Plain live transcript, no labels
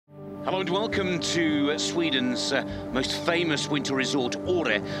Hello and welcome to Sweden's most famous winter resort,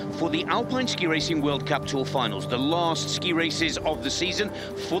 Åre, for the Alpine Ski Racing World Cup Tour Finals. The last ski races of the season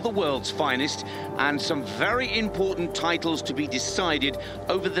for the world's finest, and some very important titles to be decided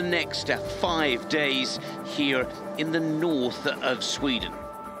over the next 5 days here in the north of Sweden.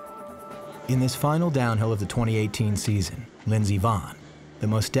 In this final downhill of the 2018 season, Lindsey Vonn, the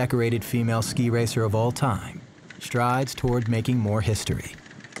most decorated female ski racer of all time, strides toward making more history.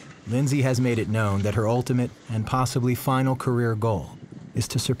 Lindsey has made it known that her ultimate and possibly final career goal is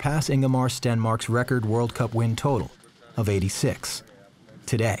to surpass Ingemar Stenmark's record World Cup win total of 86.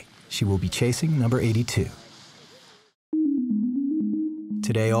 Today, she will be chasing number 82.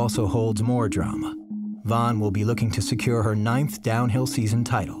 Today also holds more drama. Vonn will be looking to secure her 9th downhill season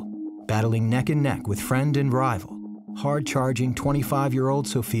title, battling neck and neck with friend and rival, hard-charging 25-year-old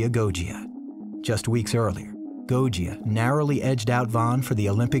Sofia Goggia. Just weeks earlier, Goggia narrowly edged out Vonn for the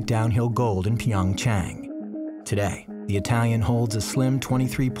Olympic downhill gold in Pyeongchang. Today, the Italian holds a slim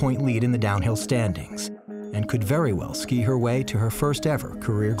 23-point lead in the downhill standings and could very well ski her way to her first ever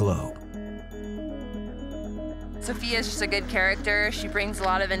career globe. Sofia's just a good character. She brings a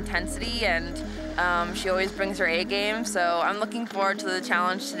lot of intensity, and she always brings her A game, so I'm looking forward to the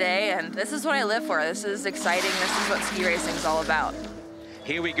challenge today, and this is what I live for. This is exciting. This is what ski racing is all about.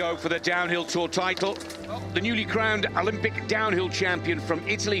 Here we go for the downhill tour title. The newly crowned Olympic downhill champion from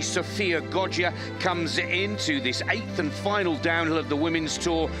Italy, Sofia Goggia, comes into this 8th and final downhill of the women's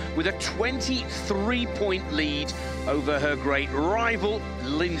tour with a 23-point lead over her great rival,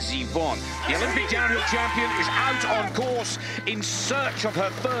 Lindsey Vonn. The Olympic downhill champion is out on course in search of her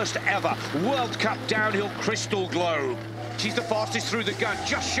first ever World Cup downhill crystal globe. She's the fastest through the gun,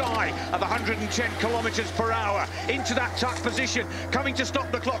 just shy of 110 kilometers per hour. Into that tuck position, coming to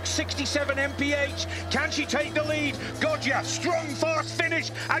stop the clock, 67 mph. Can she take the lead? Goggia, strong, fast finish,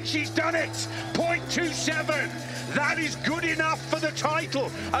 and she's done it. 0.27. That is good enough for the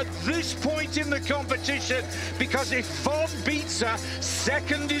title at this point in the competition, because if Vonn beats her,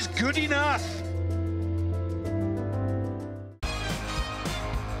 second is good enough.